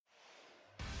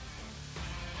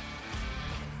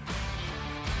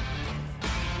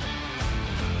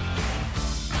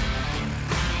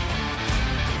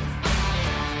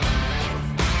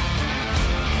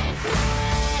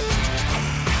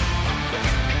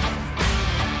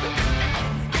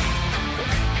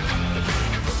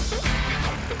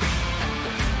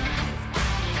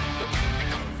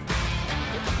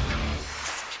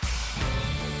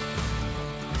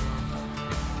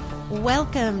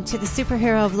Welcome to the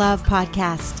Superhero of Love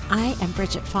podcast. I am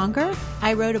Bridget Fonger.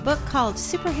 I wrote a book called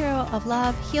Superhero of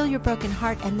Love, Heal Your Broken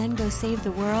Heart, and Then Go Save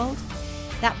the World.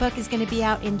 That book is going to be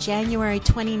out in January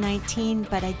 2019,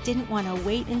 but I didn't want to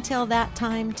wait until that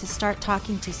time to start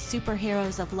talking to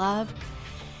superheroes of love.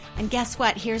 And guess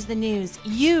what? Here's the news.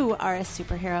 You are a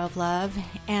superhero of love.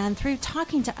 And through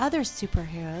talking to other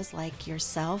superheroes like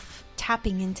yourself,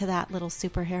 tapping into that little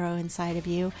superhero inside of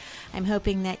you, I'm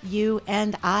hoping that you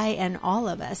and I and all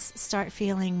of us start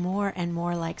feeling more and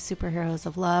more like superheroes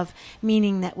of love,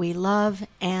 meaning that we love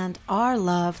and are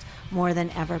loved more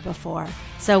than ever before.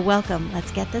 So welcome.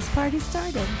 Let's get this party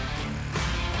started.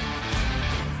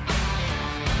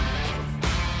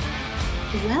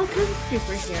 Welcome,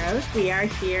 superheroes. We are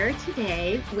here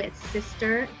today with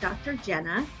Sister Dr.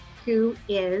 Jenna, who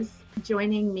is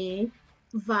joining me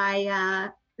via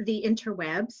the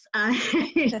interwebs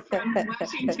from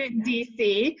Washington,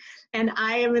 D.C., and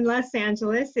I am in Los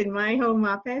Angeles in my home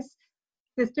office.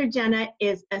 Sister Jenna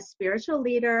is a spiritual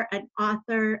leader, an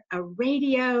author, a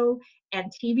radio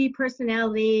and TV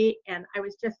personality, and I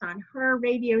was just on her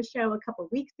radio show a couple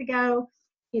weeks ago.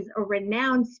 She's a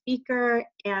renowned speaker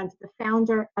and the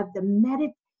founder of the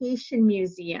Meditation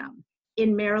Museum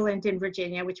in Maryland and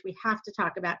Virginia, which we have to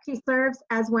talk about. She serves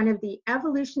as one of the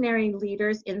evolutionary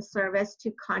leaders in service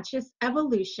to conscious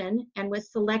evolution and was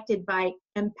selected by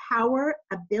Empower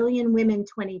a Billion Women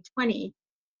 2020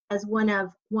 as one of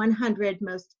 100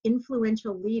 most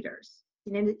influential leaders.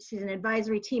 She's an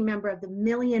advisory team member of the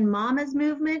Million Mamas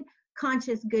Movement,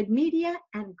 Conscious Good Media,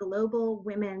 and Global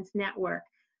Women's Network.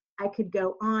 I could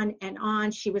go on and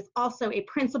on. She was also a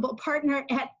principal partner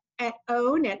at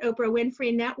OWN, at Oprah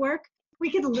Winfrey Network. We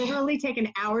could literally take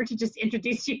an hour to just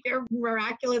introduce you to your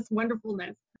miraculous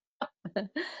wonderfulness.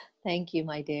 Thank you,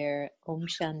 my dear. Om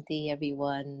Shanti,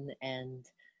 everyone, and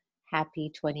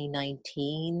happy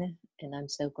 2019. And I'm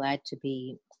so glad to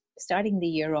be starting the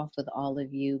year off with all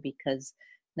of you, because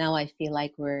now I feel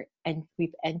like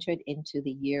we've entered into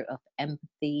the year of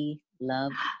empathy,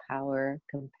 love, power,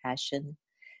 compassion.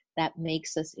 That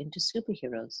makes us into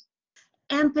superheroes.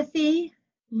 Empathy,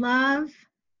 love,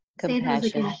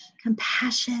 compassion.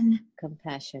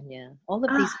 Compassion, yeah. All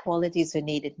of these qualities are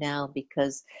needed now,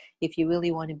 because if you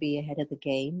really want to be ahead of the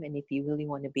game, and if you really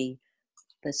want to be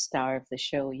the star of the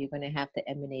show, you're going to have to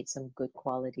emanate some good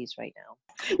qualities right now.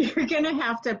 You're going to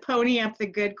have to pony up the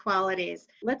good qualities.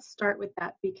 Let's start with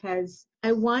that, because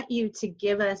I want you to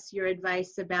give us your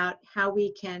advice about how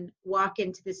we can walk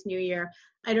into this new year.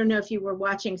 I don't know if you were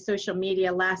watching social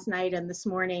media last night and this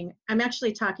morning. I'm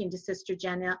actually talking to Sister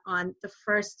Jenna on the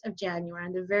 1st of January,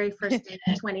 on the very first day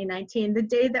of 2019, the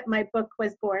day that my book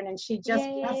was born, and she just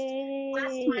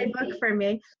blessed my book for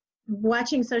me.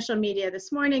 Watching social media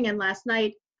this morning and last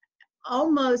night,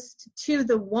 almost to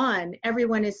the one,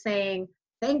 everyone is saying,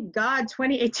 thank God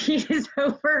 2018 is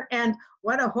over, and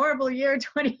what a horrible year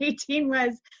 2018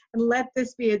 was, and let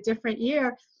this be a different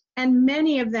year. And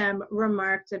many of them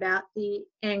remarked about the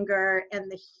anger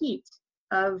and the heat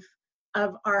of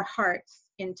our hearts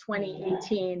in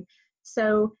 2018.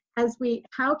 So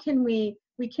how can we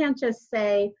can't just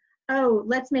say, oh,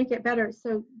 let's make it better.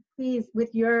 So please,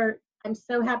 I'm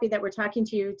so happy that we're talking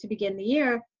to you to begin the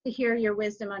year, to hear your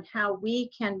wisdom on how we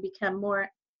can become more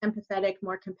empathetic,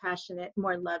 more compassionate,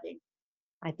 more loving.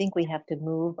 I think we have to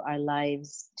move our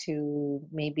lives to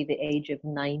maybe the age of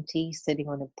 90, sitting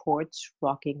on a porch,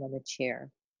 rocking on a chair.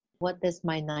 What does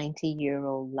my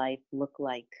 90-year-old life look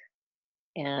like?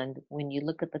 And when you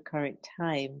look at the current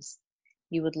times,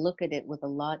 you would look at it with a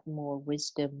lot more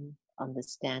wisdom,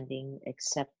 understanding,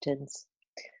 acceptance.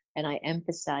 And I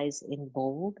emphasize in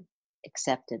bold,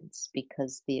 acceptance,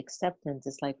 because the acceptance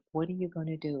is like, what are you going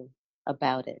to do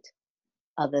about it?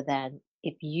 Other than,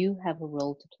 if you have a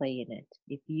role to play in it,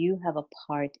 if you have a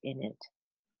part in it,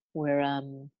 where,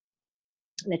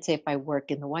 let's say if I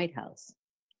work in the White House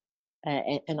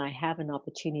and I have an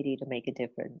opportunity to make a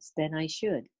difference, then I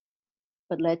should.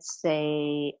 But let's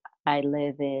say I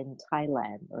live in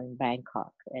Thailand or in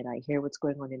Bangkok and I hear what's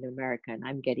going on in America and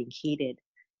I'm getting heated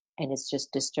and it's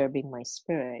just disturbing my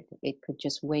spirit. It could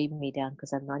just weigh me down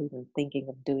because I'm not even thinking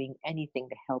of doing anything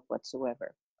to help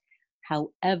whatsoever.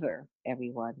 However,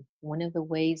 everyone, one of the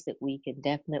ways that we can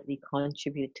definitely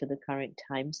contribute to the current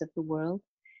times of the world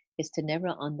is to never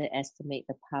underestimate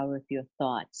the power of your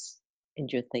thoughts and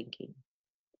your thinking.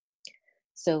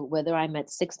 So whether I'm at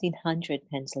 1600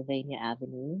 Pennsylvania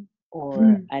Avenue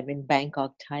or I'm in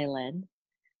Bangkok, Thailand,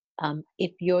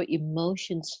 if your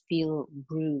emotions feel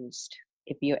bruised,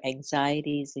 if your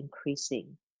anxiety is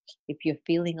increasing, if you're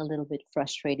feeling a little bit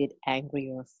frustrated,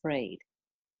 angry, or afraid,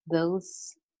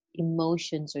 those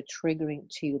emotions are triggering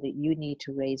to you that you need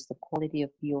to raise the quality of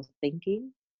your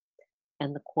thinking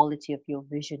and the quality of your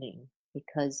visioning,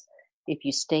 because if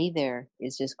you stay there,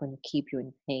 it's just going to keep you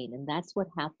in pain. And that's what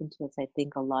happened to us, I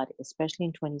think, a lot, especially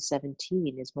in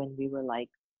 2017, is when we were like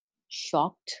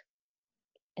shocked.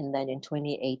 And then in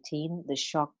 2018, the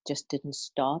shock just didn't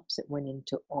stop. So it went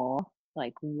into awe.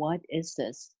 Like, what is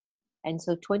this? And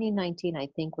so 2019, I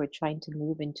think we're trying to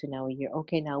move into now a year.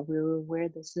 Okay, now we're aware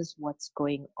this is what's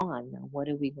going on. Now, what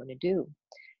are we going to do?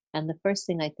 And the first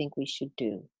thing I think we should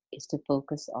do is to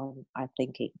focus on our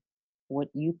thinking. What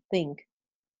you think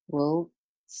will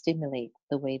stimulate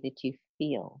the way that you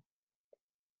feel.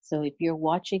 So if you're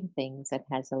watching things that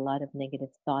has a lot of negative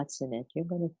thoughts in it, you're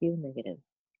going to feel negative.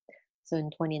 So in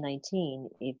 2019,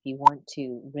 if you want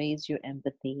to raise your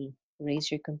empathy,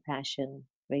 raise your compassion,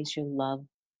 raise your love,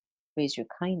 raise your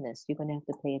kindness, you're going to have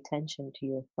to pay attention to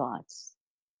your thoughts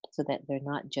so that they're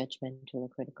not judgmental or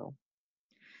critical.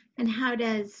 And how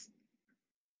does,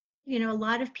 a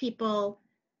lot of people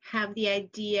have the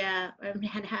idea,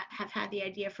 have had the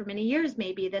idea for many years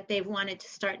maybe, that they've wanted to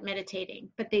start meditating,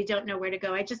 but they don't know where to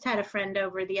go. I just had a friend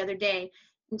over the other day,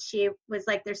 and she was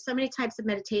like, there's so many types of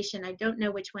meditation, I don't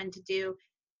know which one to do.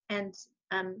 And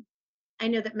I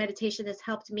know that meditation has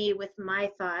helped me with my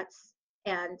thoughts,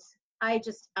 and I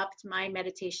just upped my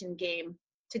meditation game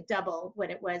to double what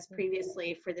it was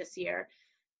previously for this year.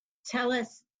 Tell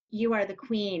us, you are the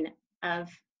queen of,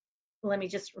 let me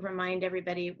just remind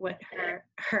everybody what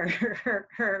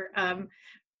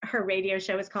her radio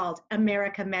show is called,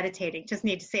 America Meditating. Just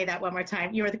need to say that one more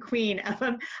time. You're the queen of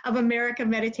America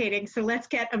Meditating. So let's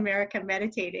get America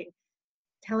Meditating.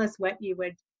 Tell us what you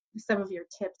would, some of your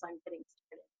tips on getting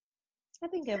started. I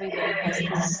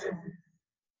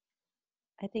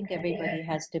think everybody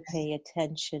has to pay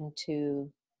attention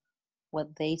to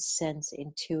what they sense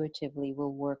intuitively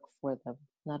will work for them.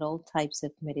 Not all types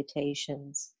of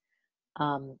meditations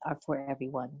are for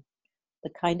everyone.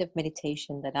 The kind of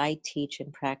meditation that I teach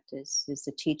and practice is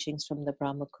the teachings from the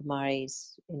Brahma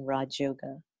Kumaris in Raj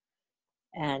Yoga.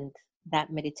 And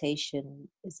that meditation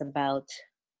is about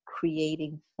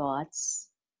creating thoughts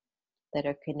that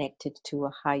are connected to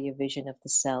a higher vision of the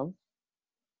self,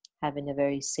 having a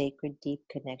very sacred, deep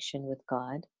connection with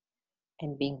God,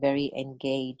 and being very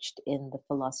engaged in the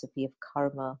philosophy of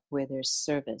karma where there's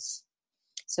service.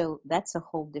 So that's a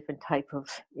whole different type of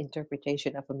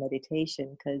interpretation of a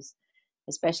meditation, because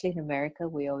especially in America,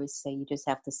 we always say you just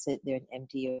have to sit there and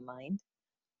empty your mind.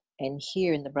 And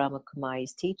here in the Brahma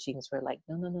Kumari's teachings, we're like,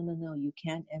 no, you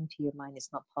can't empty your mind.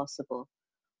 It's not possible.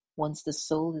 Once the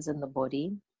soul is in the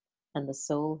body and the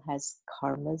soul has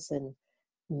karmas and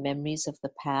memories of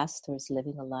the past or is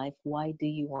living a life, why do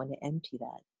you want to empty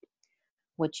that?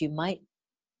 What you might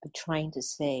be trying to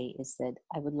say is that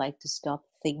I would like to stop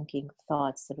thinking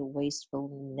thoughts that are wasteful,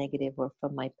 negative, or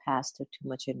from my past or too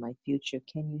much in my future.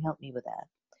 Can you help me with that?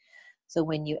 So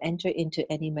when you enter into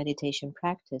any meditation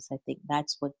practice, I think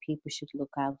that's what people should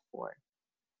look out for.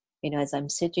 As I'm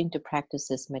sitting to practice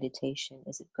this meditation,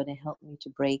 is it going to help me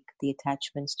to break the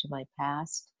attachments to my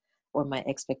past or my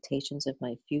expectations of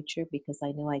my future? Because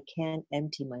I know I can't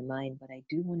empty my mind, but I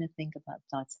do want to think about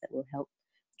thoughts that will help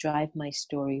drive my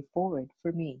story forward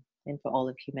for me and for all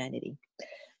of humanity.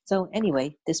 So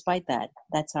anyway, despite that,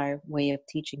 that's our way of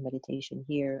teaching meditation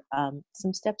here.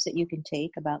 Some steps that you can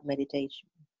take about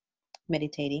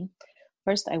meditating.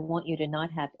 First, I want you to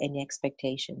not have any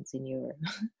expectations in your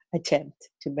attempt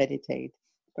to meditate.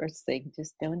 First thing,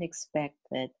 just don't expect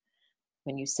that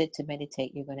when you sit to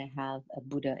meditate, you're going to have a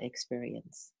Buddha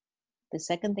experience. The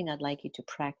second thing I'd like you to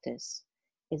practice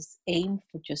is aim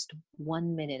for just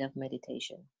 1 minute of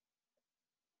meditation.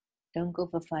 Don't go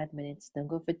for 5 minutes, don't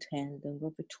go for 10, don't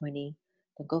go for 20,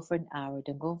 don't go for an hour,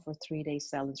 don't go for a 3-day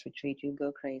silence retreat. You'll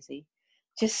go crazy.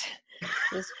 Just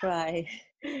try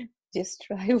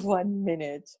 1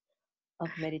 minute of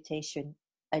meditation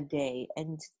a day.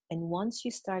 And once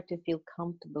you start to feel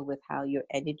comfortable with how your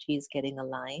energy is getting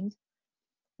aligned,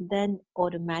 then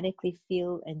automatically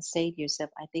feel and say to yourself,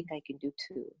 I think I can do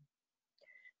 2.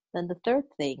 Then the third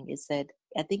thing is that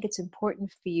I think it's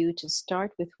important for you to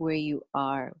start with where you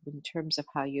are in terms of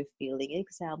how you're feeling.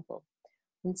 Example,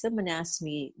 when someone asks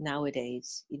me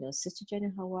nowadays, Sister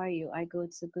Jenna, how are you? I go,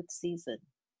 it's a good season.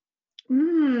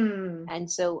 And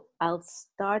so I'll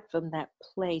start from that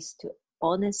place to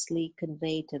honestly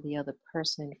convey to the other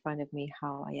person in front of me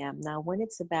how I am. Now, when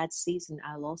it's a bad season,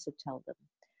 I'll also tell them.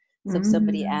 So if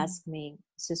somebody asks me,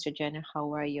 Sister Jenna,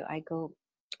 how are you? I go,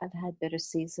 I've had better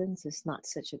seasons. It's not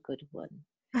such a good one.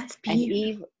 That's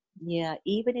beautiful. And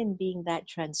even in being that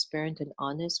transparent and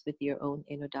honest with your own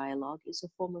inner dialogue is a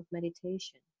form of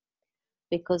meditation.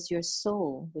 because your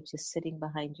soul, which is sitting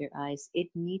behind your eyes, it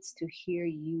needs to hear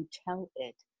you tell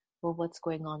it, well, what's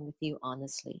going on with you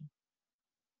honestly.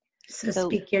 So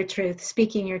speak your truth.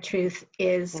 Speaking your truth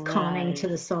is calming to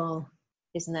right. the soul.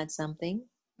 Isn't that something?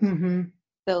 Mm-hmm.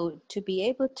 So to be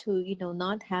able to,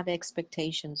 not have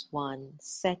expectations, one.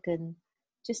 Second,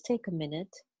 just take a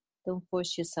minute. Don't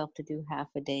force yourself to do half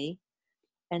a day.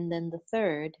 And then the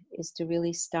third is to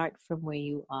really start from where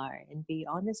you are and be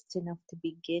honest enough to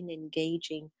begin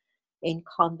engaging in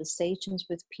conversations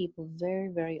with people very,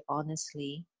 very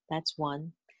honestly. That's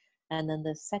one. And then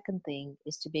the second thing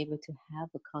is to be able to have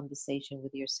a conversation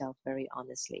with yourself very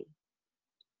honestly.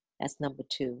 That's number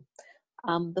two.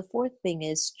 The fourth thing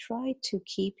is try to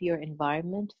keep your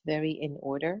environment very in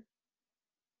order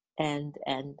and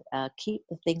keep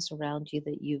the things around you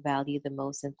that you value the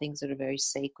most and things that are very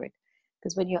sacred.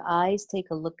 Because when your eyes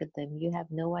take a look at them, you have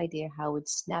no idea how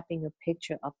it's snapping a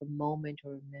picture of a moment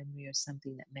or a memory or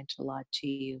something that meant a lot to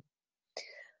you.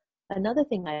 Another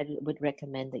thing I would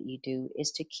recommend that you do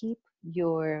is to keep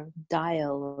your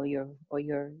dial or your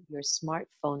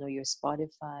smartphone or your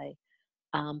Spotify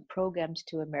programmed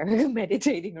to American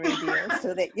Meditating Radio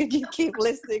so that you can keep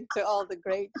listening to all the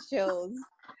great shows.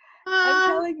 I'm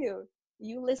telling you,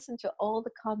 you listen to all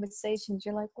the conversations,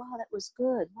 you're like, wow, that was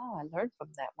good. Wow, I learned from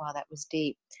that. Wow, that was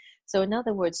deep. So in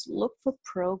other words, look for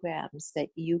programs that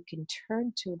you can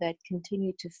turn to that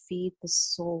continue to feed the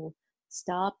soul.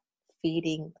 Stop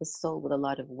feeding the soul with a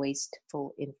lot of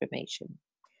wasteful information.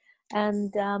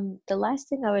 And the last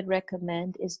thing I would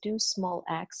recommend is do small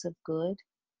acts of good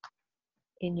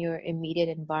in your immediate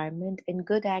environment. And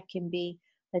good act can be,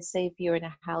 let's say if you're in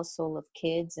a household of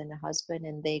kids and a husband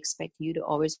and they expect you to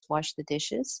always wash the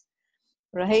dishes,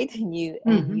 right? And you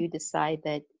decide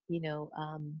that,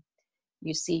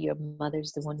 you see your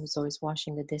mother's the one who's always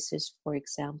washing the dishes, for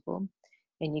example,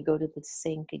 and you go to the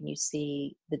sink and you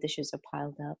see the dishes are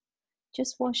piled up.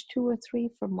 Just wash 2 or 3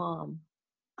 for mom.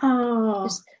 Oh,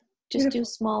 just do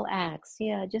small acts.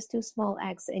 Yeah, just do small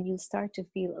acts and you'll start to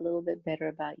feel a little bit better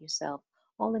about yourself.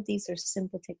 All of these are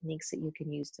simple techniques that you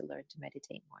can use to learn to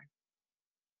meditate more.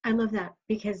 I love that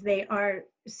because they are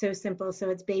so simple. So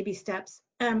it's baby steps.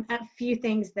 A few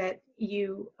things that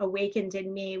you awakened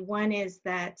in me. One is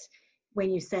that when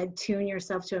you said tune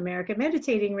yourself to American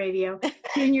Meditating Radio,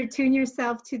 tune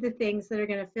yourself to the things that are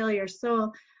going to fill your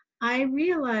soul. I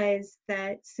realized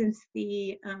that since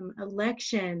the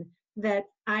election that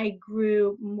I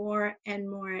grew more and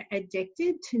more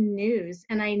addicted to news,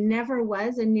 and I never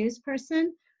was a news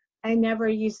person. I never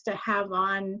used to have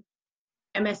on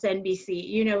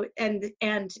MSNBC,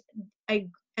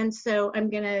 and so I'm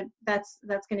gonna. That's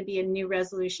gonna be a new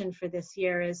resolution for this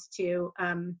year is to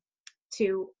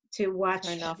watch.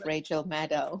 Turn off Rachel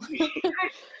Maddow.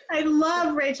 I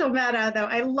love Rachel Maddow, though.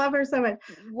 I love her so much.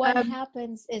 What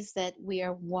happens is that we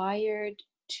are wired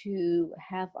to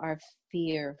have our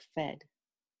fear fed,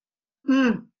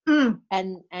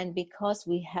 and because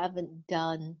we haven't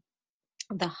done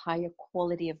the higher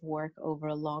quality of work over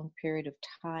a long period of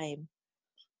time,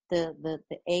 the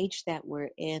age that we're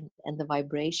in and the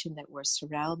vibration that we're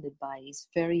surrounded by is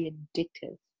very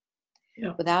addictive.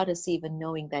 Yeah. Without us even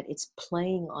knowing that it's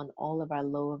playing on all of our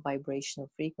lower vibrational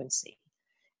frequency.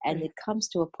 And right. It comes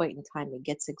to a point in time, it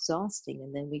gets exhausting,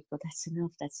 and then we go, that's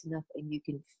enough, and you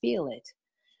can feel it.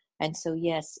 And so,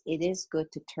 yes, it is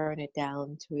good to turn it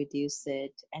down, to reduce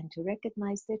it, and to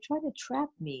recognize they're trying to trap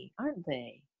me, aren't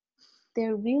they?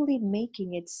 They're really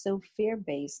making it so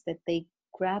fear-based that they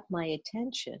grab my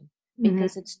attention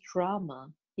because it's drama.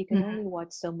 You can only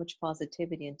watch so much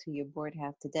positivity until you're bored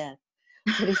half to death.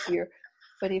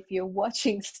 But if you're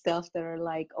watching stuff that are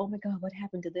like, oh my God, what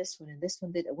happened to this one? And this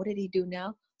one what did he do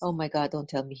now? Oh my God, don't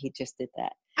tell me he just did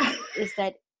that. Is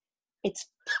that it's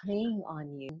playing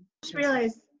on you. I just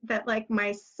realized that like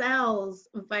my cells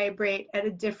vibrate at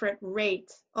a different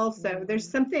rate also. There's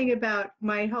something about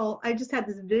I just had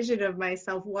this vision of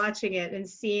myself watching it and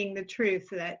seeing the truth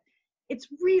that it's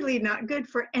really not good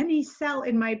for any cell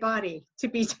in my body to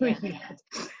be doing that.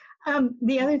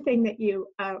 The other thing that you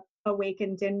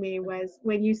awakened in me was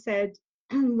when you said,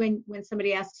 when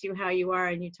somebody asks you how you are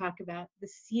and you talk about the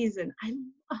season,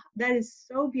 that is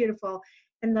so beautiful.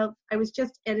 And I was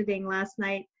just editing last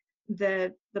night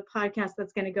the podcast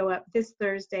that's going to go up this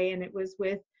Thursday, and it was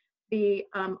with the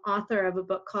author of a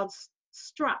book called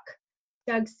Struck,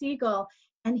 Doug Siegel,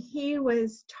 and he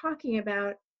was talking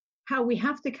about how we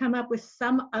have to come up with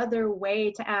some other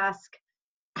way to ask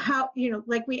how,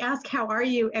 like we ask, how are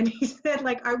you? And he said,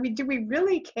 like, do we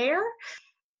really care?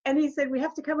 And he said, we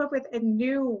have to come up with a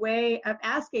new way of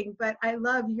asking, but I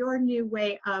love your new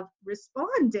way of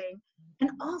responding. And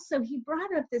also, he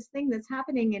brought up this thing that's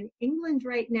happening in England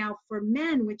right now for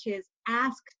men, which is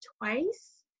ask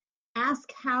twice.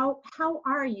 Ask how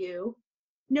are you?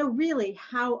 No, really,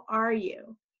 how are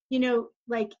you?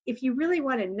 Like if you really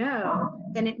want to know,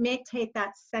 then it may take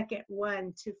that second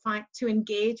one to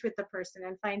engage with the person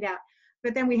and find out.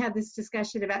 But then we had this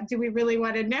discussion about, do we really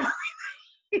want to know?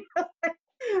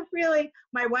 Really,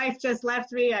 my wife just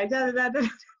left me.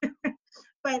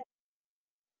 But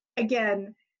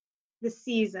again, the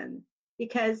season,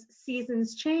 because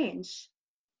seasons change.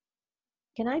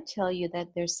 Can I tell you that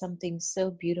there's something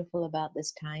so beautiful about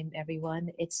this time, everyone?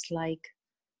 It's like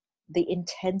the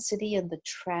intensity and the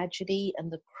tragedy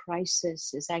and the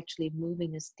crisis is actually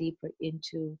moving us deeper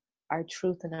into our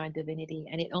truth and our divinity.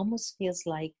 And it almost feels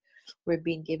like we're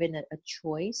being given a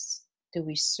choice. Do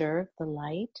we serve the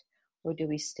light, or do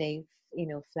we stay,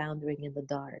 floundering in the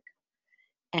dark?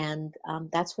 And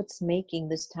that's what's making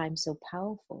this time so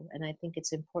powerful. And I think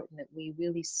it's important that we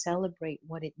really celebrate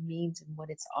what it means and what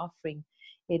it's offering.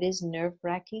 It is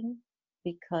nerve-wracking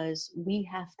because we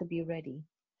have to be ready.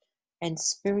 And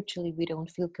spiritually, we don't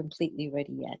feel completely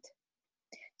ready yet.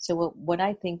 So what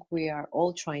I think we are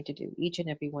all trying to do, each and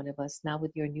every one of us, now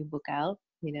with your new book out,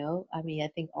 I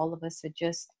think all of us are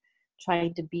just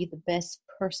trying to be the best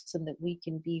person that we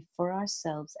can be for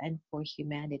ourselves and for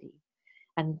humanity.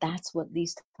 And that's what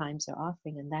these times are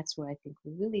offering. And that's where I think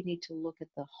we really need to look at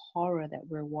the horror that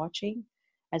we're watching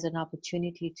as an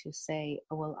opportunity to say,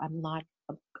 oh, well, I'm not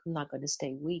going to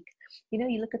stay weak. You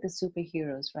look at the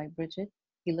superheroes, right, Bridget?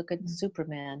 You look at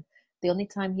Superman. The only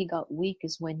time he got weak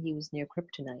is when he was near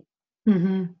kryptonite.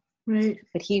 Mm-hmm. Right.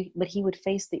 But he would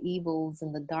face the evils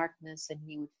and the darkness, and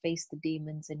he would face the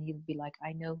demons, and he would be like,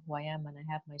 I know who I am and I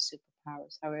have my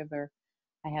superpowers. However,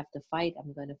 I have to fight,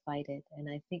 I'm going to fight it. And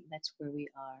I think that's where we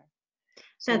are.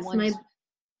 So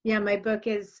my book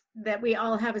is that we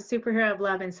all have a superhero of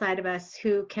love inside of us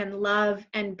who can love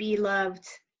and be loved.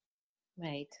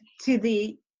 Right. To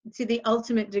the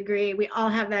ultimate degree. We all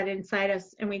have that inside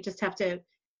us, and we just have to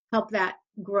help that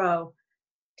grow.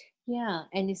 Yeah.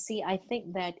 And you see, I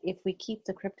think that if we keep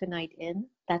the kryptonite in,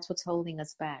 that's what's holding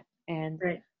us back. And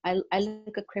right. I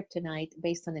look at kryptonite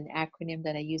based on an acronym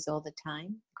that I use all the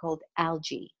time called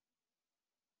ALGE.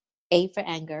 A for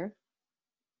anger,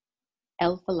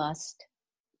 L for lust,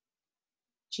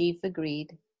 G for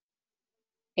greed,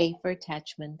 A for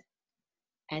attachment,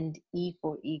 and E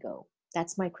for ego.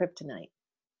 That's my kryptonite.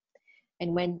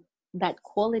 And when that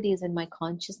quality is in my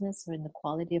consciousness or in the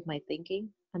quality of my thinking,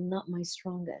 I'm not my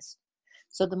strongest.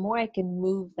 So the more I can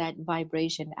move that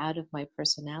vibration out of my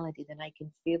personality, then I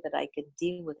can feel that I can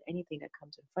deal with anything that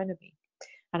comes in front of me.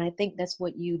 And I think that's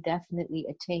what you definitely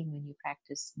attain when you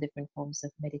practice different forms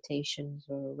of meditations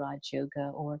or Raj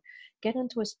Yoga, or get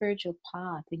onto a spiritual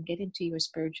path and get into your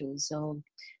spiritual zone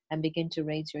and begin to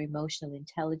raise your emotional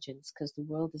intelligence, because the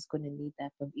world is going to need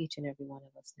that from each and every one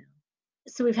of us now.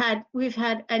 So we've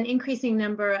had an increasing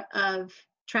number of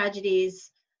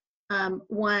tragedies,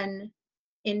 one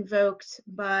invoked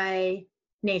by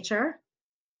nature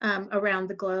around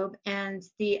the globe, and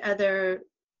the other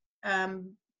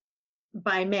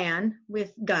by man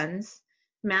with guns,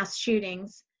 mass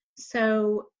shootings.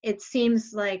 So it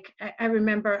seems like I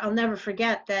remember, I'll never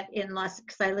forget that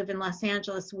because I live in Los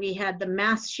Angeles, we had the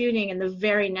mass shooting, and the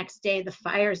very next day the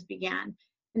fires began.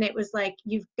 And it was like,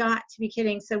 you've got to be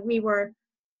kidding. So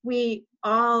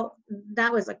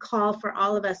that was a call for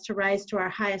all of us to rise to our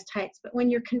highest heights. But when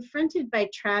you're confronted by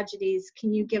tragedies,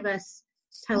 can you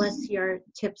tell us your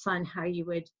tips on how you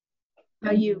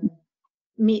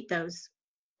meet those?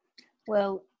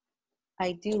 Well,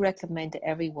 I do recommend to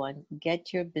everyone,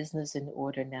 get your business in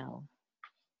order now.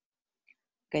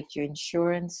 Get your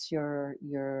insurance, your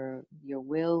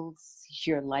wills,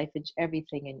 your life,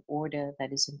 everything in order.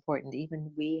 That is important.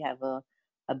 Even we have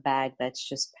a bag that's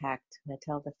just packed. And I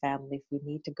tell the family, if we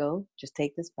need to go, just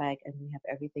take this bag and we have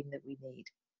everything that we need.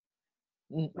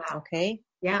 Wow. Okay?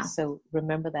 Yeah. So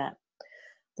remember that.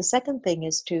 The second thing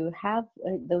is to have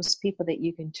those people that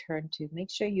you can turn to. Make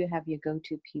sure you have your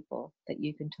go-to people that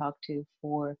you can talk to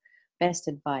for best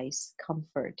advice,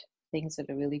 comfort, things that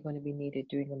are really going to be needed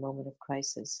during a moment of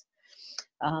crisis.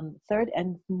 Third,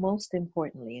 and most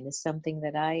importantly, and is something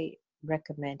that I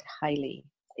recommend highly,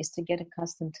 is to get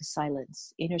accustomed to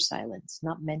silence, inner silence,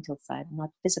 not mental silence, not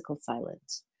physical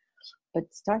silence,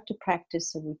 but start to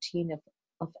practice a routine of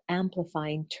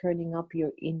amplifying, turning up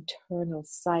your internal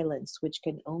silence, which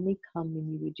can only come when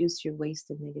you reduce your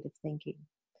wasted negative thinking.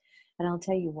 And I'll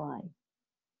tell you why.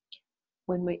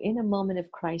 When we're in a moment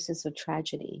of crisis or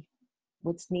tragedy,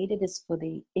 what's needed is for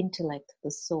the intellect, the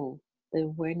soul, the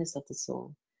awareness of the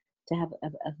soul, to have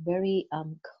a very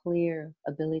clear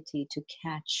ability to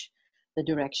catch the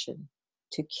direction,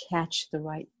 to catch the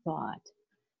right thought,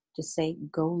 to say,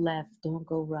 go left, don't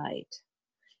go right.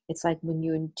 It's like when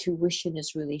your intuition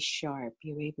is really sharp,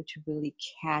 you're able to really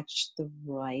catch the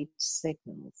right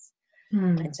signals.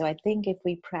 And so I think if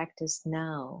we practice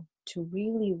now to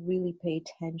really, really pay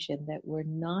attention that we're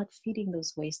not feeding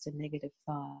those wasted negative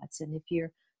thoughts. And if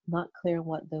you're not clear on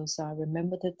what those are,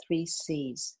 remember the 3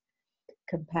 C's: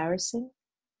 comparison,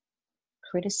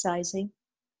 criticizing,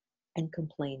 and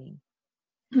complaining.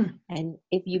 And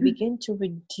if you begin to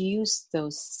reduce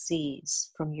those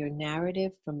C's from your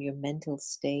narrative, from your mental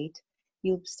state,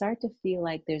 you'll start to feel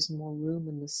like there's more room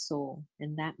in the soul.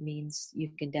 And that means you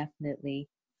can definitely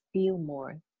feel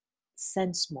more,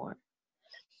 sense more.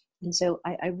 And so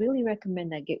I really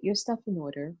recommend that. Get your stuff in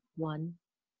order, one.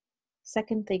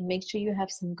 Second thing, make sure you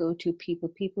have some go-to people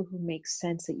who make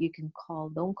sense that you can call.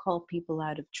 Don't call people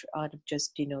out of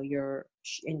just, you're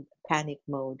in panic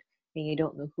mode and you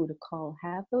don't know who to call.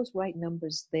 Have those right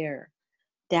numbers there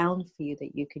down for you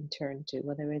that you can turn to,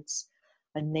 whether it's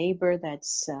a neighbor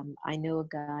that's, I know a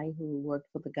guy who worked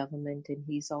for the government and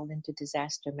he's all into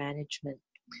disaster management.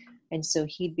 And so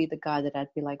he'd be the guy that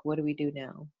I'd be like, what do we do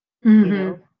now?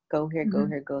 Go here, go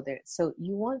here, go there. So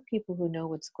you want people who know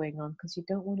what's going on because you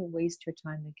don't want to waste your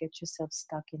time and get yourself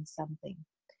stuck in something.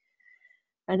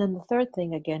 And then the third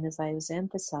thing, again, as I was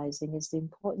emphasizing, is the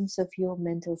importance of your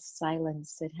mental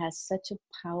silence. It has such a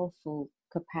powerful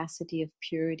capacity of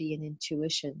purity and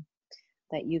intuition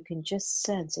that you can just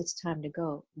sense it's time to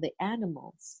go. The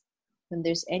animals, when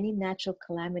there's any natural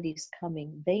calamities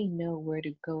coming, they know where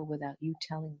to go without you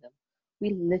telling them.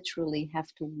 We literally have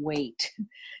to wait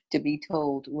to be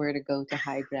told where to go to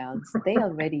high grounds. They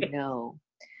already know.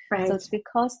 Right. So it's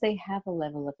because they have a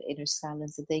level of inner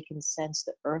silence that they can sense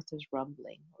the earth is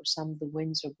rumbling or some of the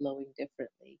winds are blowing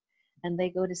differently, and they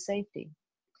go to safety.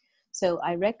 So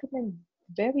I recommend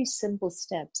very simple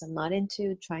steps. I'm not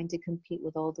into trying to compete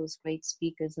with all those great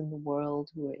speakers in the world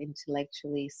who are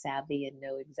intellectually savvy and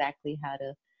know exactly how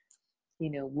to,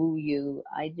 woo you.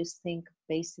 I just think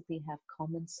basically have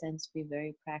common sense, be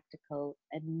very practical,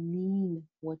 and mean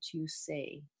what you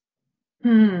say.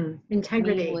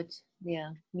 Integrity.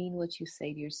 Mean what you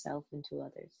say to yourself and to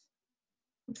others.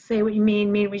 Say what you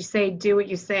mean what you say, do what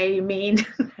you say you mean.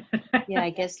 Yeah,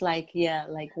 I guess like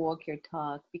walk your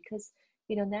talk, because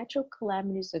natural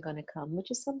calamities are going to come, which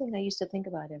is something I used to think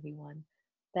about, everyone,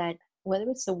 that whether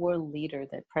it's a world leader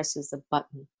that presses a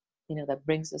button, that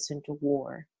brings us into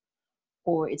war,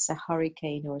 or it's a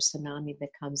hurricane or a tsunami that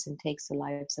comes and takes the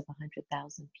lives of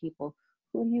 100,000 people,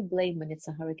 who do you blame when it's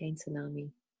a hurricane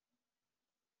tsunami?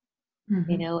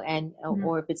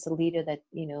 Or if it's a leader that,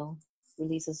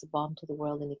 releases a bomb to the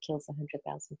world and it kills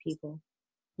 100,000 people,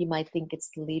 you might think it's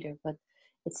the leader, but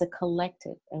it's a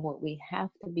collective. And what we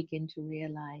have to begin to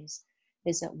realize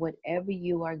is that whatever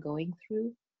you are going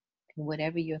through and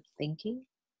whatever you're thinking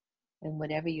and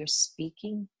whatever you're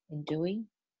speaking and doing,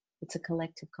 it's a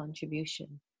collective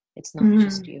contribution. It's not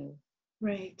just you.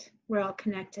 Right. We're all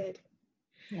connected.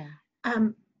 Yeah.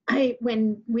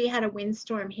 When we had a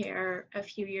windstorm here a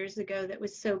few years ago that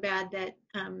was so bad that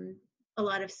a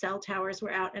lot of cell towers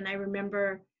were out, and I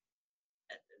remember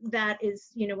that is,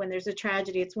 when there's a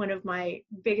tragedy, it's one of my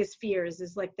biggest fears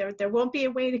is like there won't be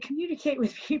a way to communicate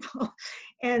with people.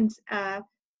 And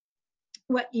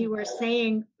what you were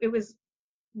saying, it was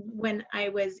when I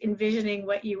was envisioning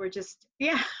what you were just,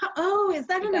 oh, is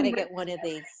that you gotta get one of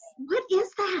these. What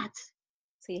is that?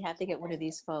 So you have to get one of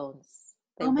these phones.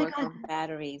 They work on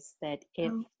batteries that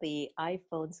if the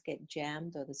iPhones get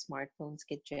jammed or the smartphones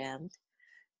get jammed,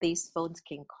 these phones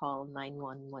can call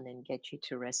 911 and get you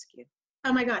to rescue.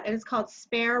 Oh my God. And it's called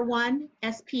Spare One,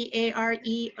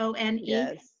 SPAREONE.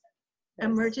 Yes.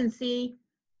 Emergency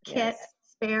kit,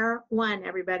 Spare One,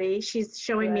 everybody. She's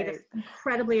showing me this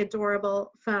incredibly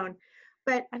adorable phone.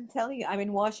 But I'm telling you, I'm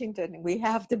in Washington. We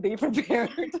have to be prepared.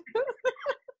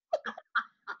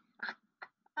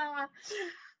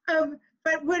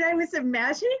 But what I was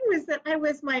imagining was that I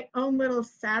was my own little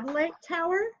satellite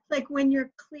tower. Like when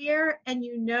you're clear and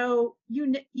you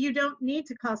don't need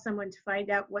to call someone to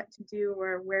find out what to do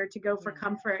or where to go for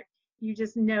comfort. You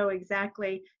just know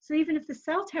exactly. So even if the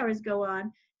cell towers go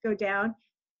down,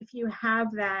 if you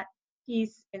have that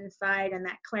peace inside and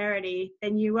that clarity,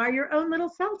 then you are your own little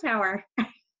cell tower.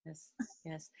 Yes.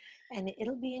 And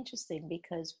it'll be interesting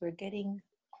because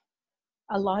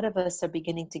a lot of us are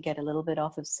beginning to get a little bit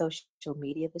off of social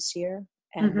media this year,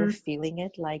 and we're feeling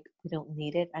it like we don't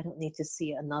need it. I don't need to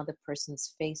see another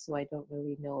person's face who I don't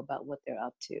really know about what they're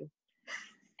up to.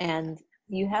 And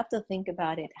you have to think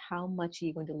about it. How much are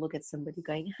you going to look at somebody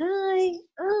going, hi,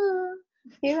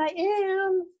 here I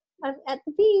am. I'm at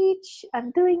the beach.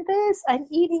 I'm doing this. I'm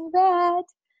eating that.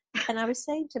 And I was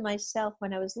saying to myself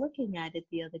when I was looking at it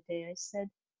the other day, I said,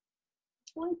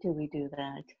 why do we do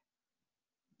that?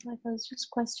 Like, I was just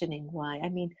questioning why. I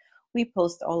mean, we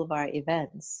post all of our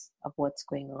events of what's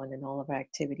going on and all of our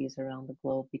activities around the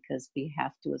globe because we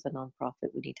have to, as a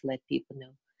nonprofit, we need to let people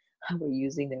know how we're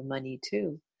using their money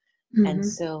too. And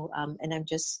so, and I'm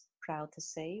just proud to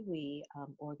say we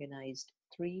organized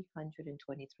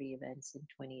 323 events in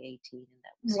 2018, and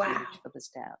that was huge for the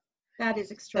staff. That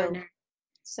is extraordinary.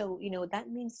 So, that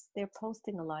means they're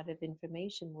posting a lot of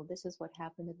information. Well, this is what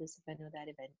happened at this event or that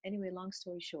event. Anyway, long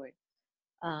story short,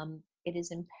 it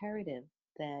is imperative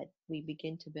that we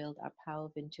begin to build our power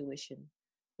of intuition,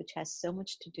 which has so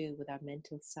much to do with our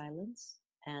mental silence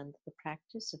and the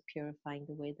practice of purifying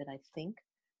the way that I think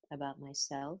about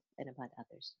myself and about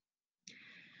others.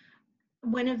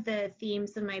 One of the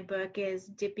themes of my book is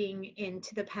dipping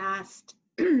into the past,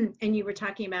 and you were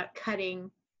talking about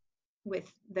cutting with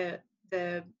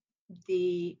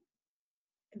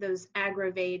those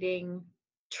aggravating,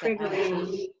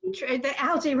 triggering, the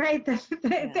algae, right?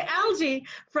 The algae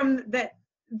from that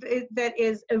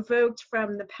is evoked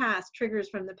from the past, triggers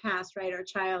from the past, right? Our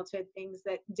childhood, things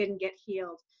that didn't get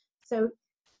healed. So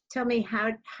tell me,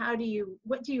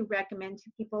 what do you recommend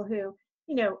to people who,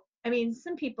 I mean,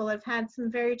 some people have had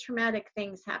some very traumatic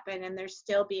things happen and they're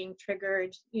still being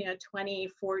triggered, 20,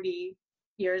 40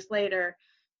 years later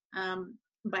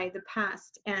by the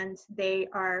past. And they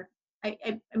are,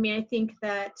 I mean, I think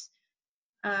that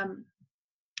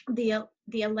the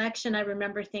election, I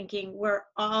remember thinking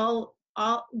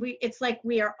it's like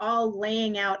we are all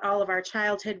laying out all of our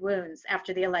childhood wounds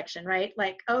after the election, right?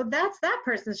 Like, oh, that's that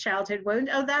person's childhood wound.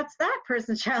 Oh, that's that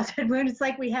person's childhood wound. It's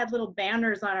like we had little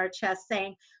banners on our chest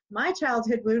saying, my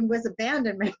childhood wound was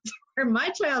abandonment, or my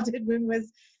childhood wound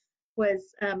was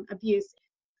abuse.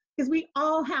 Because we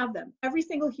all have them. Every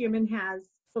single human has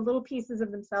the little pieces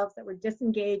of themselves that were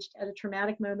disengaged at a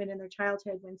traumatic moment in their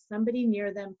childhood when somebody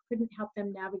near them couldn't help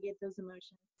them navigate those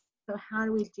emotions. So how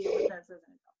do we deal with those as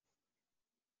an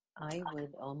adult? I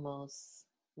would almost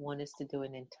want us to do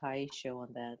an entire show on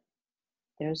that.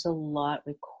 There's a lot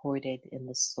recorded in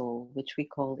the soul, which we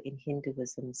call in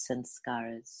Hinduism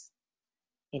sanskaras.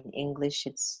 In English,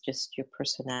 it's just your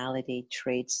personality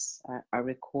traits are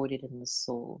recorded in the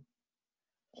soul.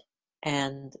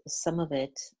 And some of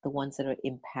it, the ones that are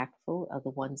impactful, are the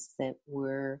ones that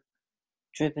were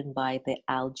driven by the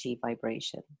algae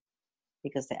vibration.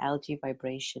 Because the algae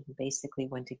vibration basically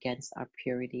went against our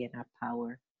purity and our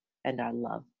power and our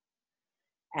love.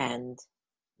 And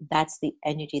that's the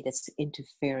energy that's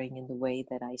interfering in the way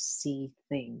that I see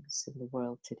things in the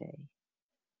world today.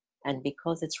 And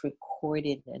because it's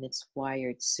recorded and it's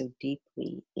wired so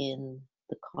deeply in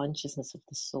the consciousness of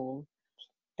the soul,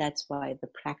 that's why the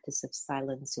practice of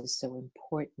silence is so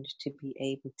important, to be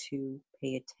able to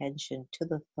pay attention to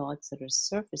the thoughts that are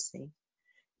surfacing.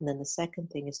 And then the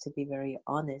second thing is to be very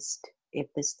honest if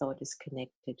this thought is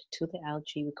connected to the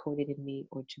algae recorded in me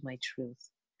or to my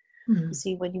truth. You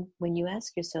see, when you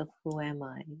ask yourself, who am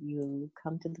I? You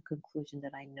come to the conclusion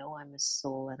that I know I'm a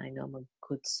soul and I know I'm a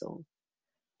good soul.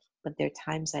 But there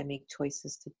are times I make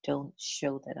choices that don't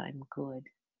show that I'm good.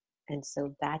 And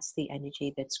so that's the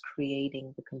energy that's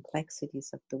creating the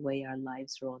complexities of the way our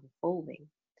lives are unfolding.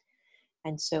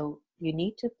 And so you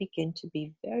need to begin to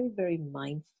be very, very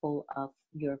mindful of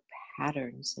your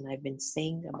patterns. And I've been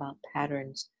saying about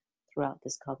patterns throughout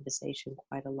this conversation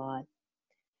quite a lot.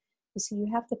 You see,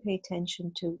 you have to pay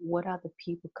attention to what are the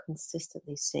people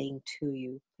consistently saying to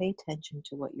you. Pay attention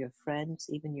to what your friends,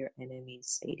 even your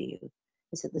enemies, say to you.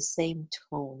 Is it the same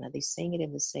tone? Are they saying it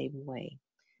in the same way?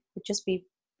 But just be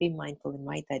mindful and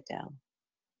write that down.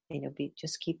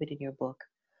 Just keep it in your book.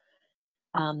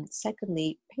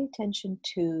 Secondly, pay attention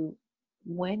to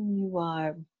when you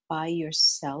are by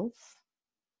yourself,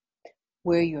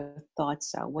 where your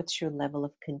thoughts are. What's your level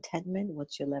of contentment?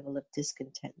 What's your level of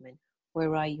discontentment?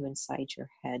 Where are you inside your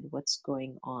head? What's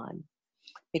going on?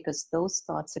 Because those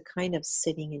thoughts are kind of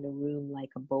sitting in a room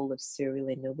like a bowl of cereal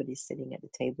and nobody's sitting at the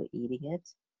table eating it.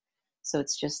 So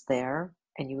it's just there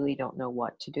and you really don't know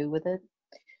what to do with it.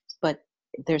 But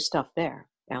there's stuff there.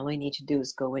 All I need to do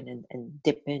is go in and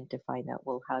dip in to find out,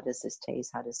 well, how does this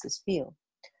taste? How does this feel?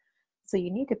 So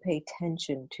you need to pay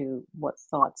attention to what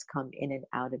thoughts come in and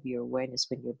out of your awareness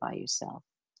when you're by yourself.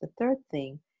 The third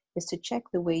thing is to check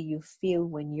the way you feel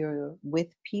when you're with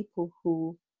people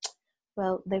who,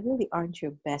 well, they really aren't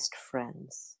your best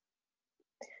friends.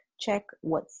 Check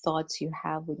what thoughts you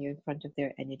have when you're in front of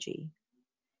their energy.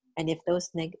 And if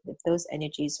those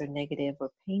energies are negative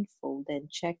or painful, then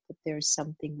check that there's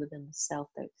something within the self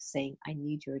that's saying, I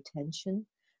need your attention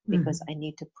because I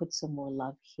need to put some more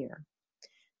love here.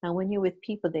 Now, when you're with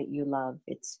people that you love,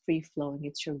 it's free flowing,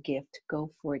 it's your gift.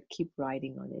 Go for it, keep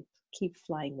riding on it, keep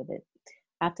flying with it.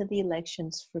 After the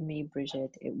elections for me,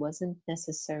 Bridget, it wasn't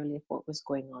necessarily what was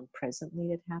going on presently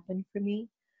that happened for me,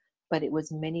 but it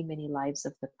was many, many lives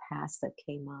of the past that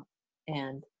came up.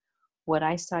 And what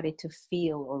I started to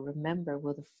feel or remember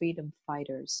were the freedom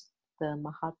fighters, the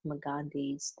Mahatma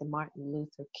Gandhis, the Martin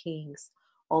Luther Kings,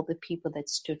 all the people that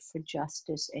stood for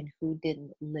justice and who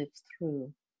didn't live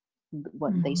through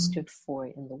what they stood for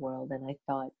in the world. And I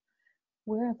thought,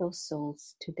 where are those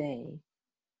souls today?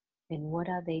 And what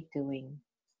are they doing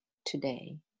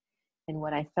today? And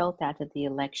what I felt after the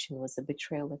election was a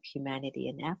betrayal of humanity.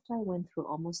 And after I went through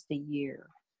almost a year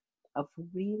of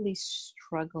really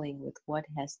struggling with what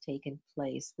has taken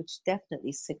place, which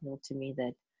definitely signaled to me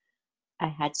that I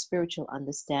had spiritual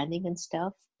understanding and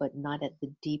stuff, but not at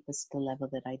the deepest level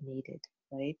that I needed,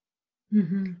 right?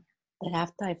 That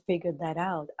after I figured that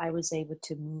out, I was able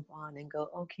to move on and go,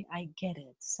 okay, I get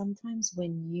it. Sometimes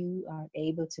when you are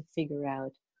able to figure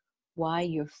out why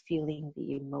you're feeling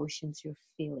the emotions you're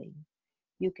feeling,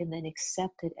 you can then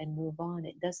accept it and move on.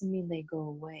 It doesn't mean they go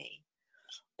away,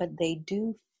 but they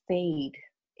do fade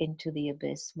into the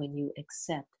abyss when you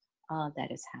accept,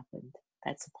 that has happened.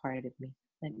 That's a part of me.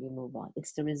 Let me move on.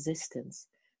 It's the resistance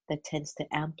that tends to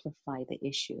amplify the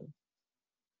issue.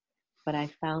 But I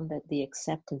found that the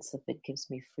acceptance of it gives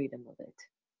me freedom of it.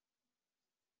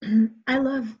 I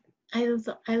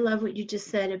love what you just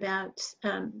said about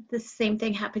the same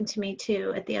thing happened to me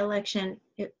too at the election.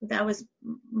 That was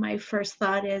my first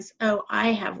thought is, oh,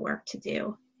 I have work to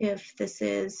do if this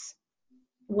is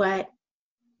what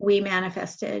we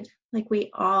manifested. Like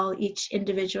we all each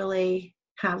individually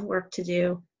have work to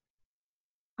do.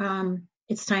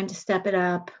 It's time to step it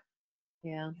up.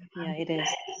 Yeah, it is.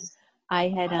 I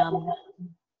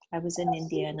was in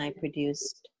India and I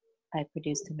produced a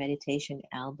meditation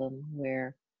album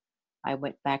where I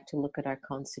went back to look at our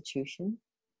constitution.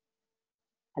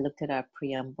 I looked at our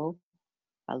preamble.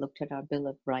 I looked at our Bill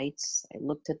of Rights. I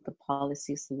looked at the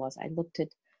policies, the laws. I looked at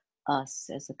us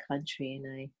as a country, and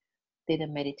I did a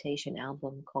meditation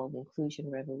album called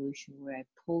Inclusion Revolution, where I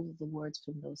pulled the words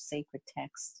from those sacred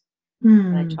texts.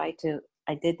 And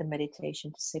I did the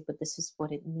meditation to say, but this is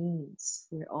what it means.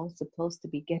 We're all supposed to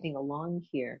be getting along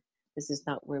here. This is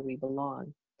not where we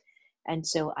belong. And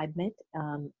so I met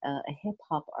a hip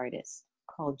hop artist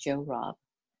called Joe Robb.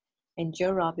 And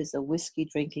Joe Robb is a whiskey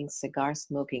drinking, cigar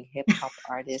smoking hip hop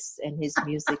artist, and his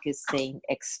music is saying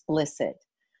explicit.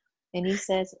 And he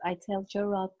says, I tell Joe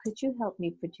Robb, could you help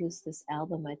me produce this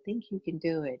album? I think you can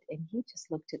do it. And he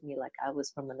just looked at me like I was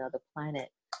from another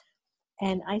planet.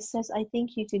 And I says, I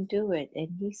think you can do it. And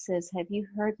he says, have you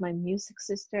heard my music,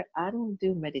 sister? I don't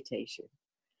do meditation.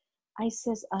 I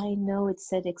says, I know it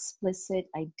said explicit.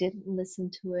 I didn't listen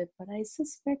to it, but I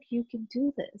suspect you can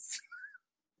do this.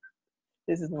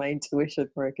 This is my intuition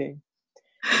working.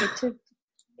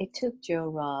 It took Joe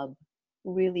Robb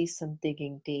really some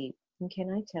digging deep. And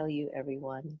can I tell you,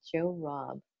 everyone, Joe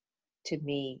Robb, to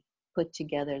me,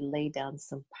 laid down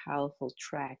some powerful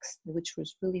tracks, which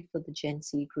was really for the Gen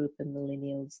Z group and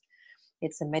millennials.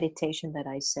 It's a meditation that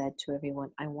I said to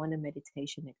everyone, I want a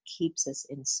meditation that keeps us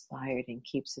inspired and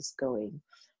keeps us going,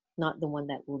 not the one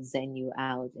that will zen you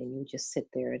out and you just sit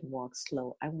there and walk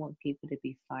slow. I want people to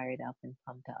be fired up and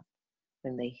pumped up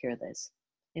when they hear this.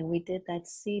 And we did that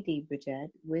CD,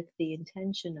 Bridget, with the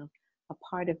intention of a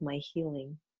part of my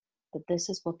healing, that this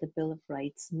is what the Bill of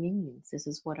Rights means. This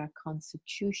is what our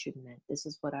Constitution meant. This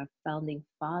is what our founding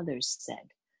fathers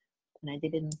said. And I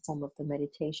did it in the form of the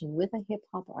meditation with a hip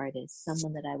hop artist,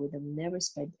 someone that I would have never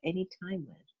spent any time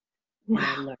with. Wow. And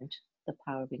I learned the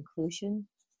power of inclusion,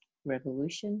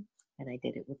 revolution, and I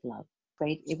did it with love.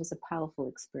 Right? It was a powerful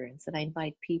experience. And I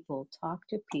invite people, talk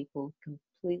to people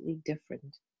completely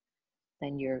different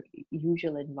than your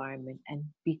usual environment and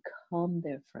become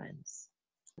their friends.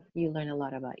 You learn a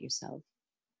lot about yourself.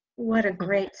 What a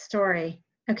great story.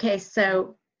 Okay,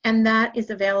 so, and that is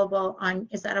available on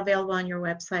your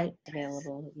website?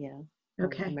 Available, yeah.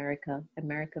 Okay.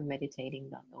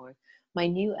 AmericaMeditating.org. My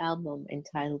new album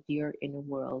entitled Your Inner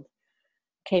World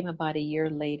came about a year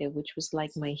later, which was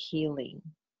like my healing.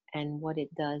 And what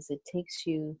it does, it takes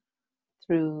you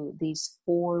through these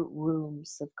 4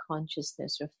 rooms of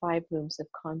consciousness, or 5 rooms of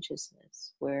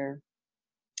consciousness, where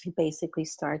it basically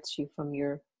starts you from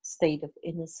your state of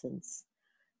innocence,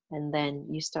 and then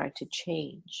you start to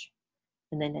change.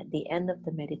 And then at the end of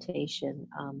the meditation,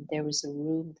 there was a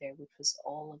room there which was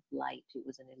all of light. It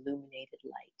was an illuminated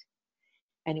light.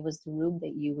 And it was the room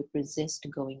that you would resist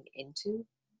going into,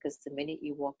 because the minute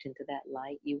you walked into that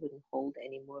light, you wouldn't hold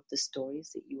any more of the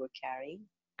stories that you were carrying.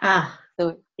 Ah,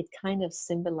 So it kind of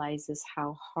symbolizes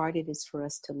how hard it is for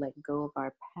us to let go of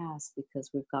our past because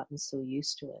we've gotten so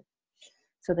used to it.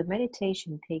 So the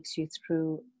meditation takes you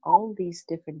through all these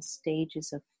different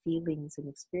stages of feelings and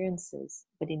experiences.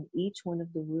 But in each one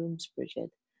of the rooms,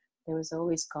 Bridget, there was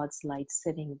always God's light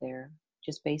sitting there,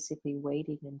 just basically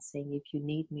waiting and saying, if you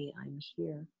need me, I'm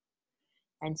here.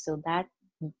 And so that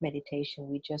meditation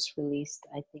we just released,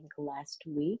 I think, last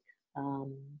week.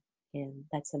 And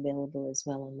that's available as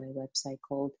well on my website,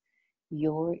 called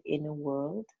Your Inner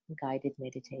World Guided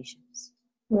Meditations.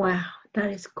 wow,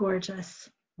 that is gorgeous.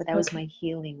 But that was my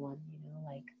healing one,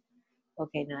 like,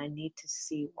 okay, now I need to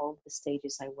see all the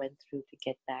stages I went through to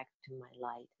get back to my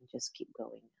light and just keep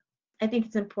going. I think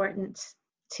it's important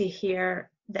to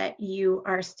hear that you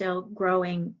are still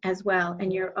growing as well,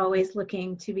 and you're always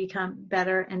looking to become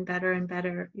better and better and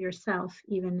better yourself,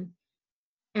 even.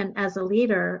 And as a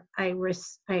leader, I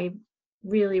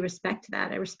really respect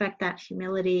that. I respect that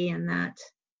humility and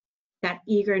that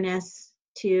eagerness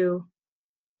to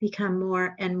become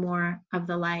more and more of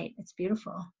the light. It's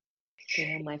beautiful.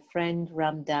 My friend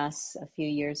Ram Dass, a few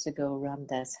years ago, Ram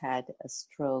Dass had a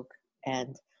stroke,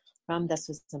 and Ram Dass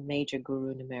was a major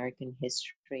guru in American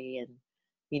history, and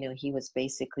he was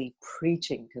basically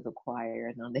preaching to the choir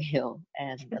and on the hill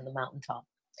and on the mountaintop.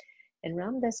 And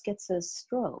Ram Dass gets a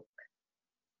stroke,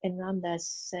 and Ram Dass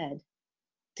said,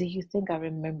 "Do you think I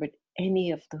remembered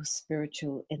any of those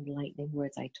spiritual enlightening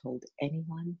words I told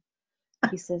anyone?"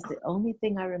 He says, "The only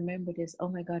thing I remembered is, oh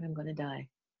my God, I'm going to die.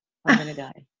 I'm going to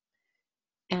die."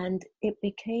 And it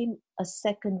became a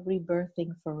second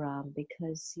rebirthing for Ram,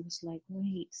 because he was like,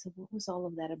 wait, so what was all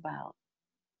of that about?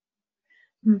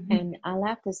 Mm-hmm. And I'll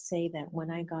have to say that when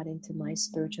I got into my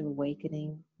spiritual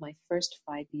awakening, my first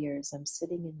 5 years, I'm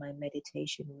sitting in my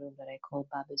meditation room that I call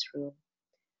Baba's room.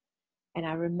 And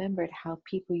I remembered how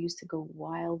people used to go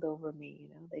wild over me.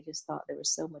 They just thought there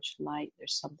was so much light.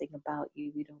 There's something about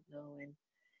you we don't know. And,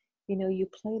 you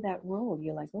play that role.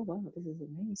 You're like, oh, wow, this is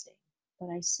amazing. But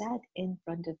I sat in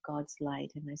front of God's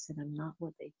light and I said, I'm not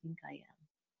what they think I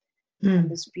am.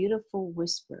 And this beautiful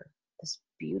whisper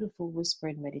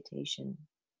in meditation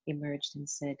emerged and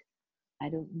said, I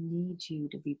don't need you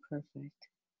to be perfect.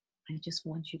 I just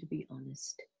want you to be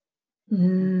honest.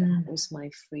 And that was my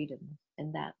freedom.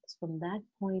 And that from that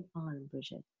point on,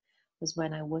 Bridget, was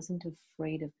when I wasn't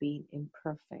afraid of being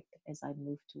imperfect as I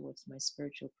moved towards my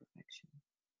spiritual perfection.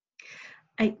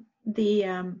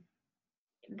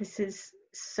 This is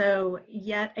so,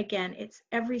 yet again, it's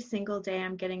every single day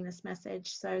I'm getting this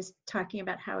message. So I was talking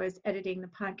about how I was editing the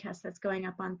podcast that's going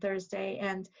up on Thursday,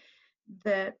 and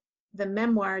the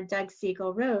memoir Doug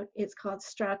Siegel wrote, it's called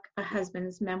Struck, a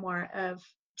Husband's Memoir of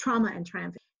Trauma and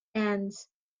Triumph. And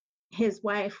his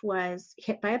wife was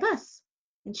hit by a bus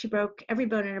and she broke every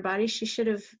bone in her body. She should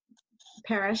have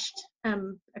perished,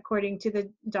 according to the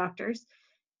doctors.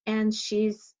 And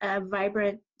she's a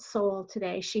vibrant soul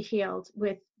today. She healed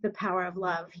with the power of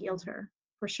love, healed her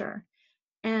for sure.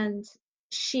 And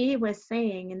she was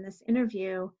saying in this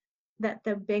interview that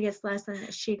the biggest lesson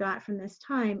that she got from this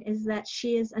time is that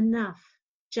she is enough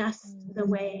just the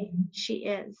way she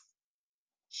is.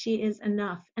 She is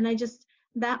enough. And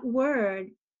that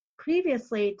word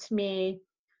previously to me,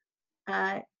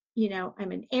 I'm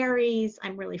an Aries,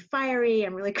 I'm really fiery,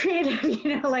 I'm really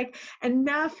creative, like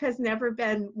enough has never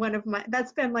been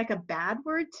that's been like a bad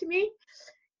word to me.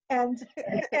 And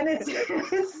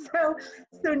it's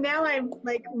so now I'm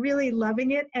like really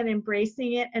loving it and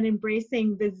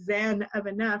embracing the Zen of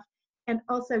enough. And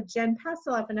also Jen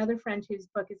Pasteloff, another friend whose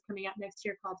book is coming out next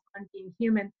year called On Being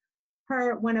Human,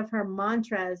 one of her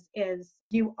mantras is,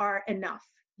 you are enough.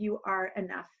 You are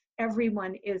enough.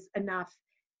 Everyone is enough.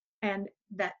 And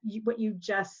what you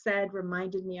just said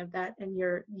reminded me of that. And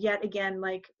you're yet again,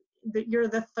 like you're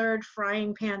the third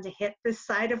frying pan to hit this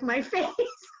side of my face.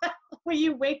 When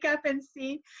you wake up and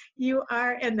see you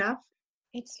are enough.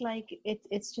 It's like,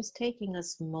 it's just taking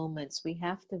us moments. We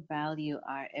have to value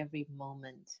our every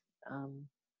moment.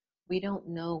 We don't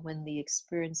know when the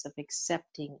experience of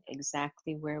accepting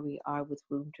exactly where we are with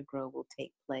room to grow will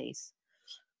take place.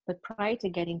 But prior to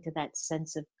getting to that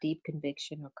sense of deep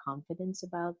conviction or confidence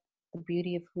about the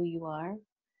beauty of who you are,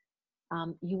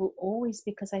 you will always,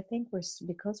 because I think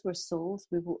because we're souls,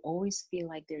 we will always feel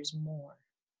like there's more.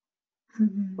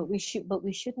 Mm-hmm. But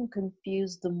we shouldn't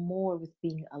confuse the more with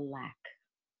being a lack.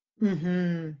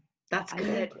 Mm-hmm. That's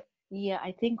good. Yeah,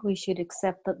 I think we should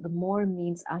accept that the more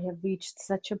means I have reached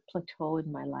such a plateau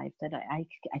in my life that I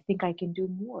think I can do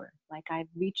more. Like I've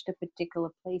reached a particular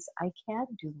place, I can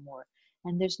do more.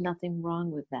 And there's nothing wrong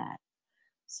with that.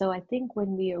 So I think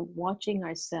when we are watching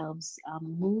ourselves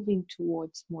moving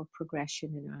towards more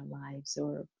progression in our lives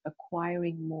or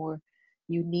acquiring more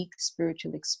unique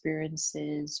spiritual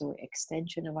experiences or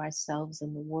extension of ourselves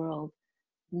in the world,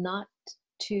 not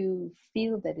to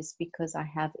feel that it's because I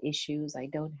have issues, I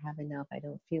don't have enough, I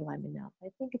don't feel I'm enough. I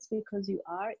think it's because you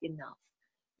are enough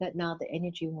that now the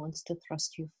energy wants to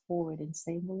thrust you forward and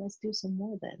say, well, let's do some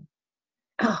more then.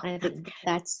 Oh, And I think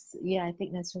I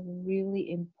think that's a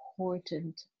really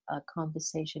important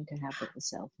conversation to have with the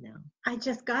self now. I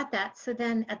just got that. So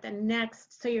then at the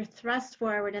next, so you're thrust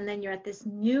forward and then you're at this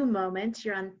new moment.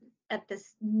 You're on at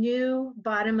this new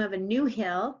bottom of a new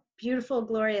hill, beautiful,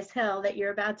 glorious hill that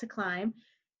you're about to climb.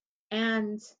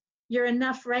 And you're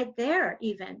enough right there,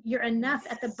 even. You're enough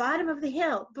at the bottom of the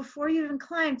hill before you even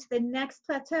climb to the next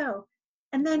plateau.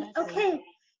 And then, okay,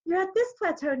 you're at this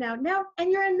plateau now. No,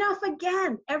 and you're enough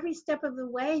again. Every step of the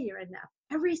way, you're enough.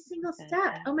 Every single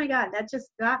step. Oh my God, that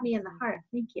just got me in the heart.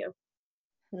 Thank you.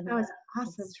 That was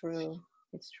awesome. It's true.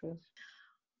 It's true.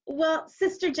 Well,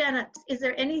 Sister Jenna, is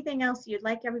there anything else you'd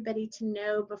like everybody to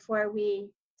know before we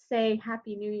say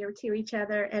Happy New Year to each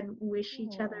other and wish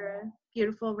each other a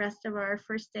beautiful rest of our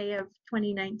first day of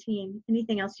 2019?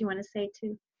 Anything else you want to say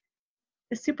to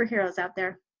the superheroes out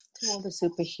there? To all the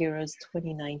superheroes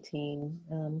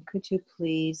 2019, could you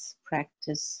please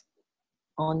practice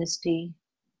honesty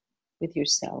with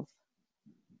yourself?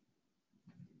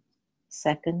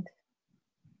 Second,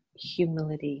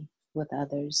 humility with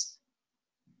others.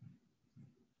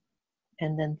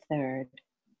 And then third,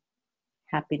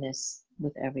 happiness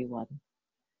with everyone.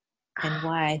 And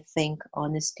why I think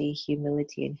honesty,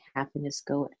 humility, and happiness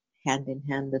go hand in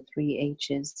hand, the 3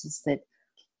 H's, is that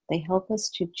they help us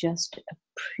to just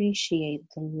appreciate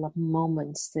the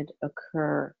moments that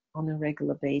occur on a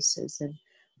regular basis. And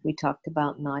we talked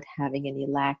about not having any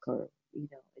lack or,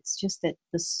 it's just that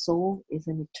the soul is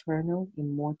an eternal,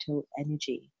 immortal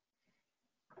energy.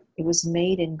 It was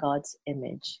made in God's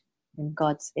image. And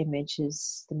God's image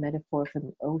is the metaphor for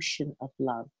an ocean of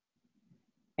love.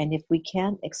 And if we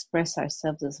can't express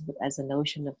ourselves as an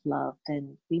ocean of love,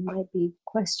 then we might be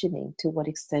questioning to what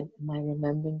extent am I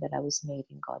remembering that I was made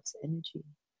in God's energy.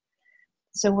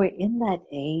 So we're in that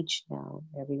age now,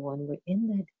 everyone. We're in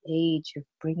that age of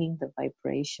bringing the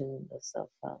vibrations of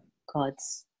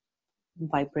God's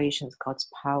vibrations, God's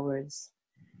powers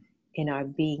in our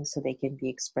being so they can be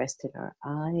expressed in our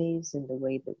eyes, in the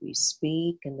way that we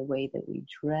speak, in the way that we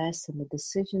dress, and the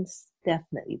decisions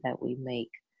definitely that we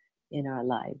make in our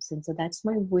lives. And so that's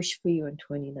my wish for you in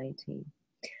 2019.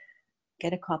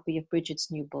 Get a copy of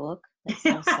Bridget's new book.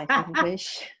 That's my second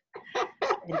wish.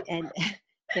 And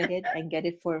get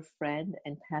it for a friend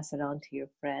and pass it on to your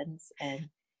friends. And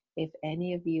if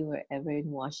any of you are ever in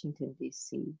Washington,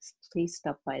 D.C., please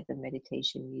stop by the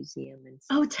Meditation Museum.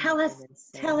 Tell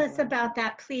us about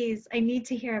that, please. I need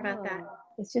to hear about that.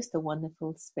 It's just a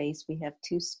wonderful space. We have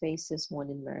 2 spaces, one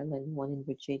in Maryland, one in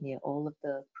Virginia. All of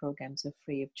the programs are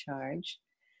free of charge.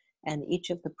 And each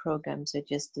of the programs are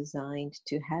just designed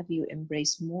to have you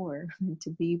embrace more and to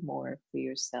be more for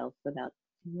yourself without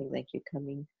feeling like you're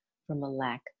coming from a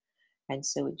lack. And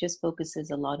so it just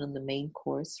focuses a lot on the main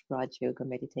course, Raj Yoga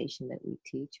meditation that we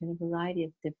teach, and a variety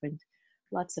of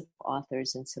lots of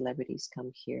authors and celebrities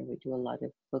come here. We do a lot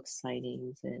of book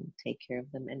signings and take care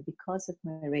of them. And because of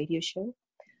my radio show,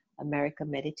 America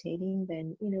Meditating,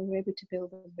 then, we're able to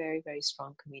build a very, very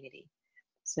strong community.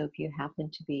 So if you happen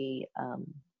to be,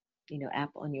 app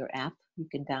on your app, you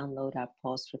can download our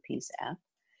Pause for Peace app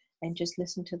and just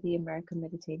listen to the America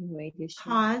Meditating radio show.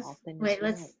 Pause. Wait,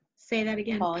 let's say that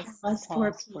again. Pause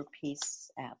for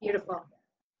Peace app. Beautiful.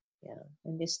 Yeah.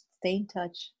 And just stay in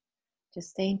touch.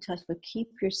 But keep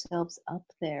yourselves up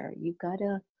there. You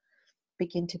gotta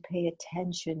begin to pay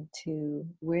attention to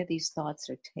where these thoughts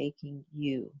are taking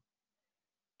you.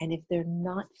 And if they're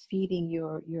not feeding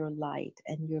your light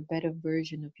and your better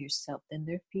version of yourself, then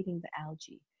they're feeding the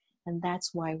algae. And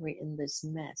that's why we're in this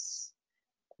mess.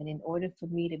 And in order for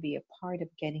me to be a part of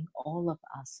getting all of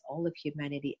us, all of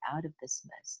humanity out of this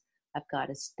mess, I've got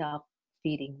to stop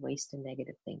feeding waste and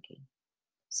negative thinking.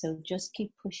 So just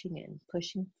keep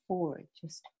pushing forward.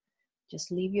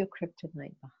 Just leave your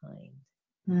kryptonite behind.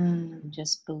 And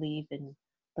just believe in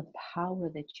the power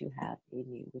that you have in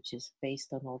you, which is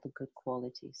based on all the good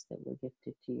qualities that were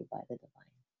gifted to you by the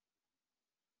divine.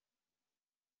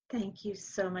 Thank you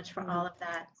so much for all of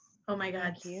that. Oh my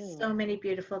God, so many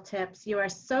beautiful tips. You are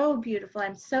so beautiful.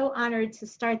 I'm so honored to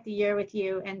start the year with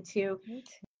you and to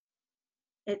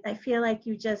I feel like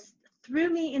you just threw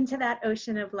me into that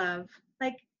ocean of love.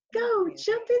 Like, go,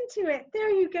 jump into it.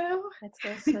 There you go. Let's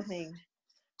go swimming.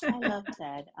 I love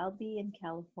that. I'll be in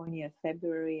California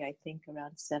February, I think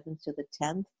around 7th to the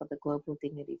 10th for the Global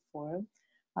Dignity Forum.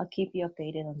 I'll keep you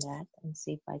updated on that and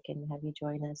see if I can have you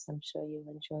join us. I'm sure you'll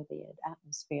enjoy the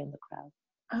atmosphere and the crowd.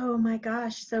 Oh my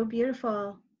gosh, so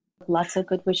beautiful. Lots of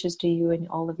good wishes to you and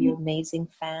all of your amazing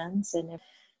fans. And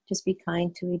just be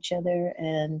kind to each other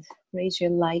and raise your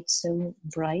light so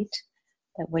bright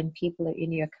that when people are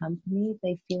in your company,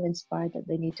 they feel inspired that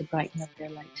they need to brighten up their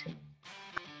light too.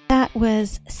 That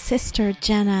was Sister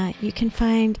Jenna. You can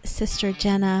find Sister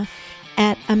Jenna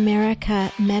at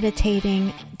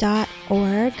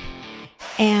americameditating.org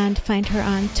and find her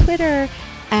on Twitter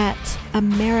at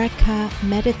America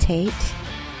Meditate,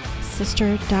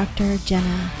 Sister Dr.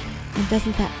 Jenna. And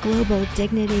doesn't that Global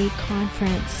Dignity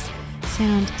Conference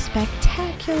sound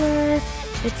spectacular?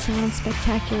 It sounds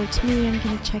spectacular to me. I'm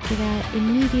going to check it out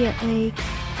immediately.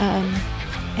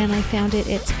 And I found it.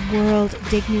 It's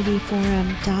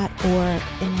worlddignityforum.org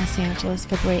in Los Angeles,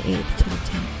 February 8th to the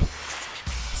 10th.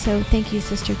 So thank you,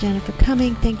 Sister Jenna, for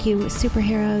coming. Thank you,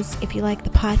 Superheroes. If you like the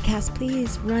podcast,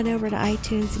 please run over to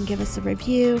iTunes and give us a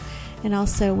review. And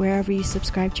also, wherever you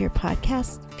subscribe to your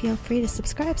podcast, feel free to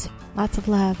subscribe. Lots of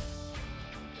love.